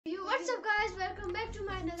Welcome back to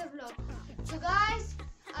my another vlog. So guys,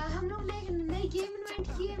 हम लोग ने एक नई गेम इन्वेंट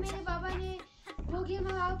की है मेरे पापा ने। वो गेम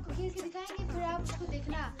हम आपको खेल के दिखाएंगे, फिर आप उसको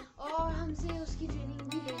देखना और हमसे उसकी ट्रेनिंग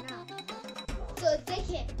भी लेना। तो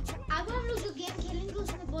देखिए, अब हम लोग जो गेम खेलेंगे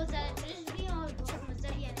उसमें बहुत ज़्यादा इंटरेस्ट भी है और बहुत मजा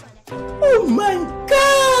भी आने वाला है। Oh my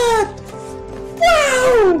God,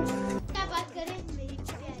 wow! क्या बात करें मेरी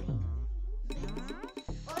प्यारी।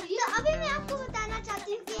 और ये अभी मैं आपको बताना चाहती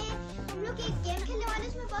हूँ कि हम लोग एक गेम खेलने वाले,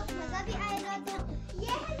 उसमें बहुत मजा भी आएगा। तो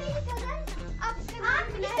ये है मेरी कजन, अब इससे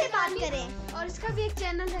बात करें। और इसका भी एक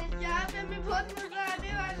चैनल है, यहाँ पे हमें बहुत मजा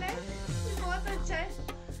आने वाला है, बहुत अच्छा है।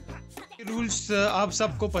 रूल्स आप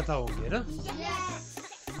सबको पता होंगे ना, यस,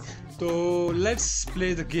 तो let's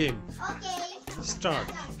play the game. Okay, start.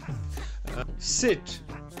 Seat,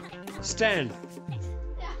 stand,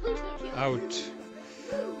 out.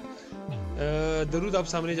 दरूद आप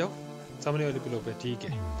सामने जाओ, सामने वाले पिलो पे, ठीक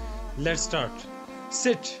है। Let's start.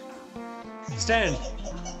 Seat, stand,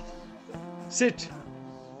 seat,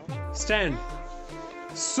 stand,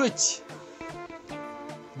 switch,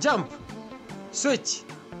 jump, switch,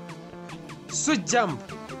 switch, jump,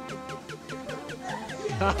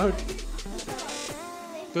 out.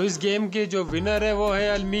 तो इस गेम के जो विनर है वो है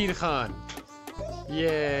अलमीर खान।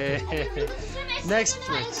 ये next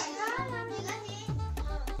match.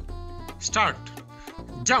 Start.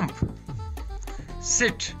 Jump,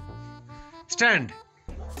 seat, stand,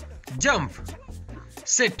 jump,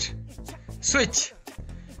 seat, switch,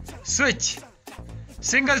 switch,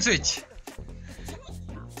 single switch,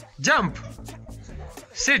 jump,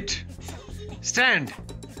 seat, stand,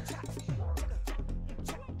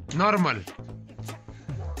 normal.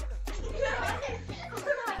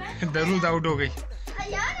 दरूद आउट हो गई।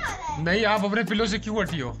 नहीं, आप अपने पिलो से क्यों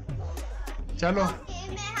हटी हो? चलो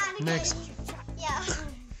next.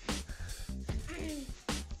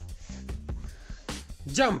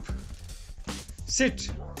 Jump, seat,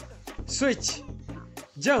 switch,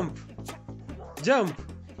 jump, jump,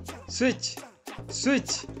 switch, switch,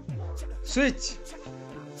 switch,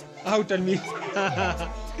 out अलमीर।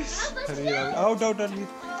 Out out अलमीर।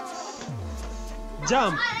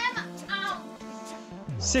 Jump,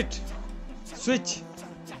 sit, switch,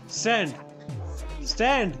 stand,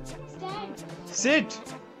 stand, sit,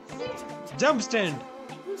 jump, stand,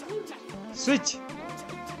 switch,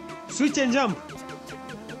 switch and jump,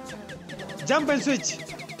 jump and switch.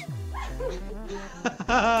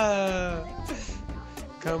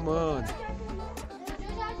 Come on.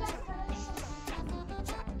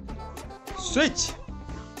 Switch,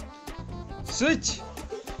 switch,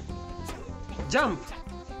 jump,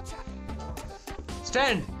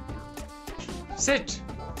 stand, sit,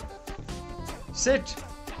 sit,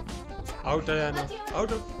 out, Ayana,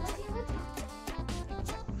 out,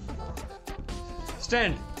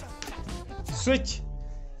 stand, switch,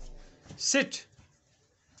 sit,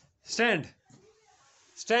 stand,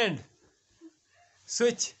 stand,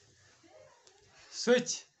 switch,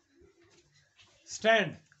 switch,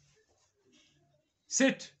 stand,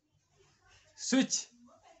 sit, switch,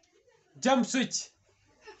 jump, switch.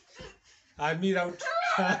 Army राउट।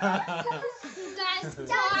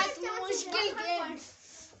 मुश्किल game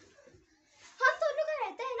हम दोनों का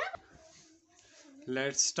रहता है ना।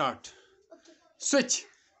 Let's start. Switch,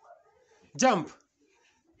 jump,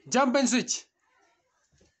 jump and switch.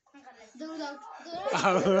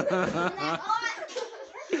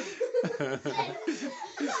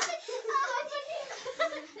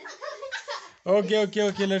 Okay okay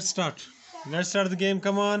okay, let's start the game,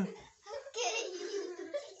 come on.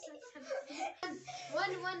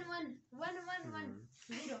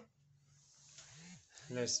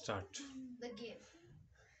 Let's start the game.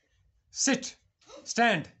 Sit,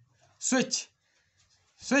 stand, switch,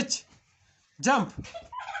 switch, jump,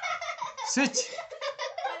 switch,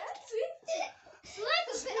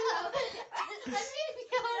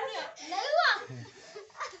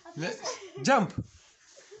 jump,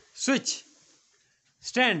 switch,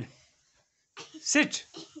 stand, sit,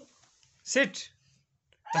 sit.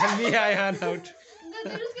 भी आया out.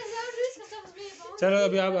 चलो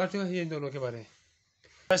अभी आप आते हो ये दोनों के बारे में।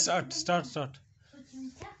 Start, start, start.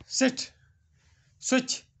 Sit,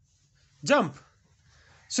 switch, jump,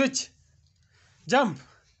 switch, jump,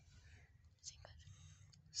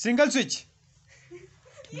 single switch,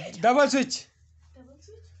 double switch,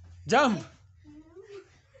 jump,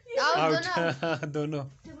 out. दोनों।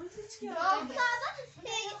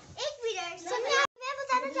 एक मिनट, मैं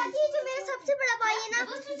बताना चाहती हूँ, जो मेरा सबसे बड़ा भाई है ना,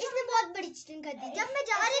 इसने बहुत बड़ी चीटिंग कर दी। जब मैं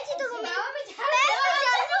जा रही थी तो वो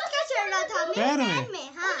चढ़ रहा था पैर में,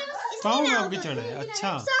 हाँ, पाँव में आपके चढ़े।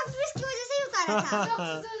 अच्छा, सॉफ्टवेयर की वजह से ही उतारा था।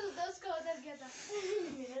 उसका उधर गया था।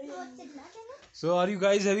 so are you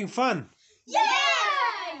guys having fun? Yeah!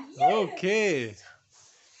 Okay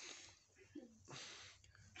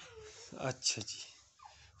अच्छा जी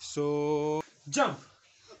सो जंप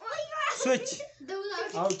स्विच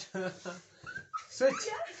आउट स्विच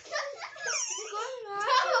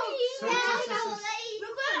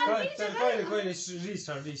कोई नहीं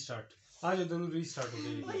रीस्टार्ट आज दोनों रीस्टार्ट हो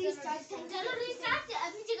जाएगी चलो रिस्टार्ट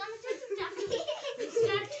अपनी जगह में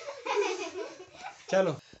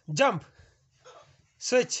चलो jump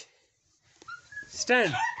switch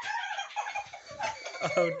stand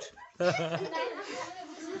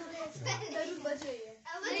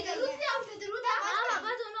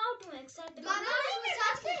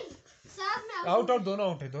out out दोनों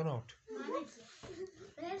आउट है दोनों out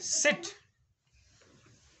seat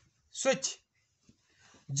switch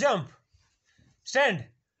jump stand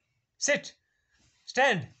seat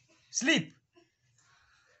stand sleep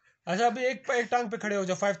अच्छा अभी एक टांग पे खड़े हो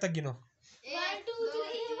जाओ 5 तक गिनो 1 2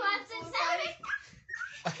 3 4 5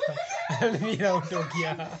 रणवीर आउट हो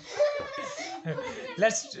गया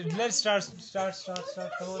लेट्स स्टार्ट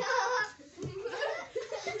कम ऑन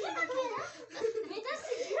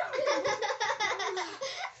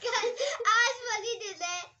आज वाली दिन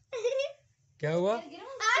है क्या हुआ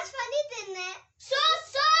आज वाली दिन है सो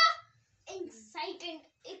एक्साइटिंग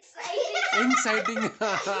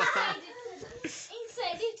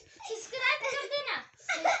सब्सक्राइब कर देना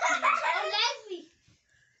और लाइक भी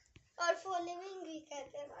और फॉलोइंग भी कर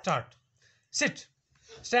देना स्टार्ट सिट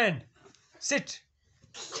स्टैंड सिट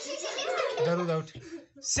दरूद out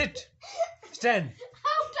seat stand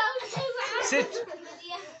seat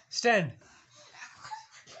stand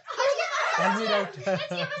Ranveer out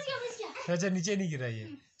अच्छा नीचे नहीं गिरा ये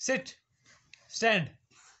seat stand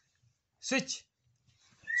switch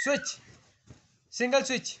single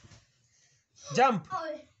switch jump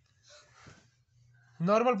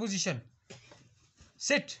normal position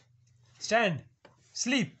seat stand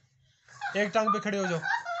sleep एक टांग पे खड़े हो जाओ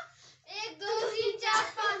 1 2 3 4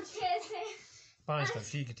 5 6 से 5 तक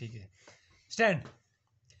ठीक है stand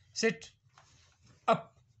sit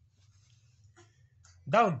up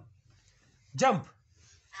down jump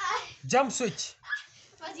switch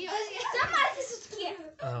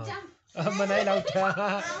मनाइल out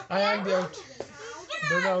Ayaan भी आउट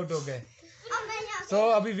दोनों आउट हो गए तो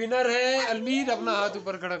अभी विनर है अलमीर अपना हाथ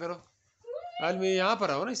ऊपर खड़ा करो अलमीर यहाँ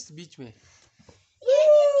पर आओ ना इस बीच में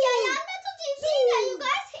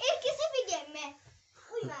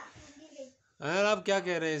यार आप क्या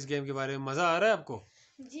कह रहे हैं इस गेम के बारे में मजा आ रहा है आपको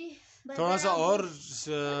जी थोड़ा सा और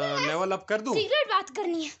लेवल अप कर दूं सीक्रेट बात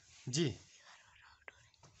करनी है जी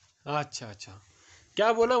अच्छा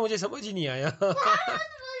क्या बोला मुझे समझ ही नहीं आया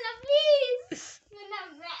प्लीज मैं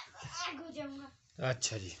हो जाऊंगा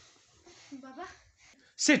अच्छा जी बाबा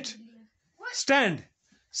seat stand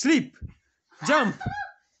sleep jump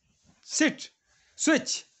seat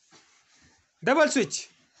switch double switch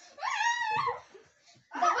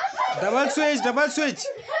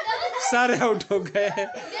सारे आउट हो गए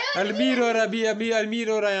अलमीर और अभी अलमीर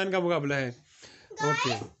और अयान का मुकाबला है ओके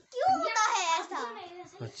क्यों होता है ऐसा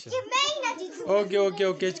अच्छा कि मैं ही ना जीतूं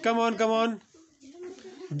okay come on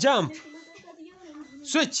jump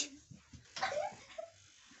switch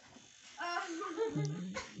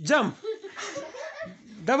jump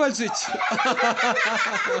double switch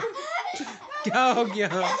क्या हो गया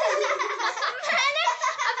मैंने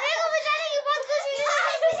अपने को बचाने की बहुत कोशिश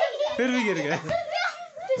फिर भी गिर गए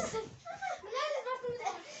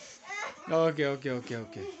ओके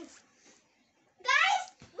गाइस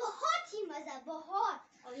बहुत ही मजा बहुत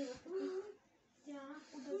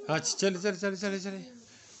अच्छा चले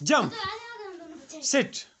जंप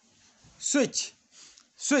सिट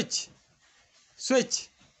स्विच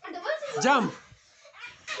जंप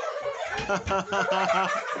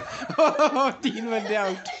 3 बंदे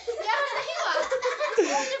आउट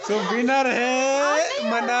सो विनर है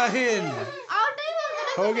मनाहिल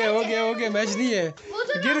हो गए मैच नहीं है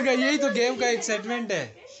गिर गए यही तो गेम का एक्साइटमेंट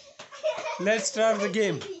है let's start the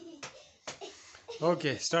game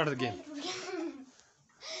okay start the game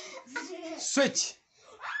switch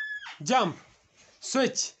jump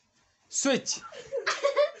switch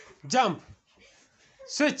jump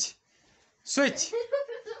switch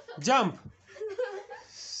jump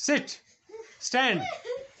seat stand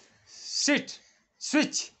switch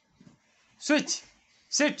seat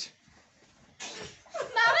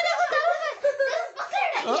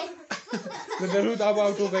जरूर आप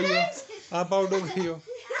आउट हो गई हो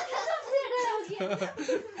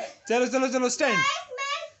चलो stand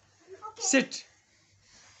seat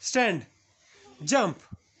stand jump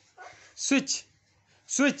switch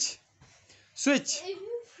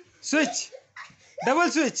double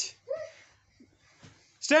switch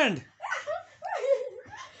stand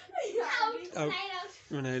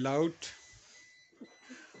Nail out.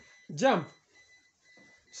 Jump.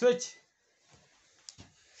 Switch.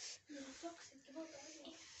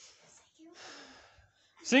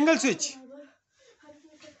 Single switch.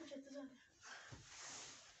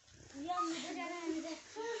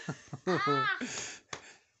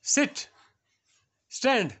 Sit.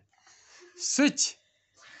 Stand. Switch.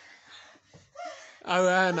 अब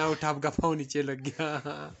ना उठा आपका फोन नीचे लग गया।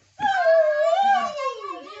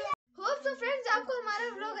 होप सो फ्रेंड्स आपको हमारा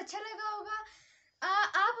व्लॉग अच्छा लगा होगा।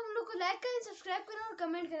 आप हम लोग को लाइक करें, सब्सक्राइब करें और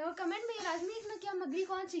कमेंट करें, और कमेंट में ये लाजमी लिखना कि हम अगली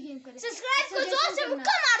कौन सी गेम करें। सब्सक्राइब को जोर से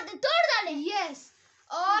मुक्का मार दे, तोड़ डालें। यस,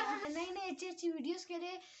 और नई नई अच्छी वीडियोस के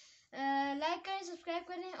लिए लाइक करें, सब्सक्राइब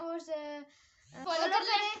करें और फॉलो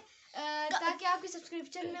करें ताकि आपके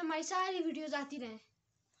सब्सक्रिप्शन में हमारी सारी वीडियोस आती रहें।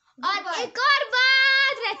 और एक और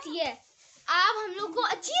बात रहती है, आप हम लोग को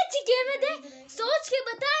अच्छी अच्छी गेमें दें, सोच के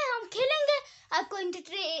बताएं, हम खेलेंगे, आपको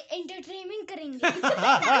एंटरटेनमेंट करेंगे।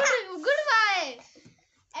 गुड बाय,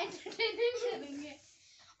 एंटरटेनमेंट करेंगे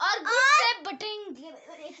और गुड से बटेंगे।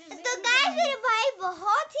 तो गाइस मेरे भाई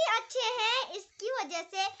बहुत ही अच्छे हैं इसकी वजह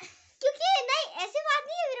से, क्योंकि नहीं ऐसी बात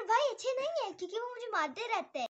नहीं है, मेरे भाई अच्छे नहीं है क्योंकि वो मुझे मारते रहते हैं।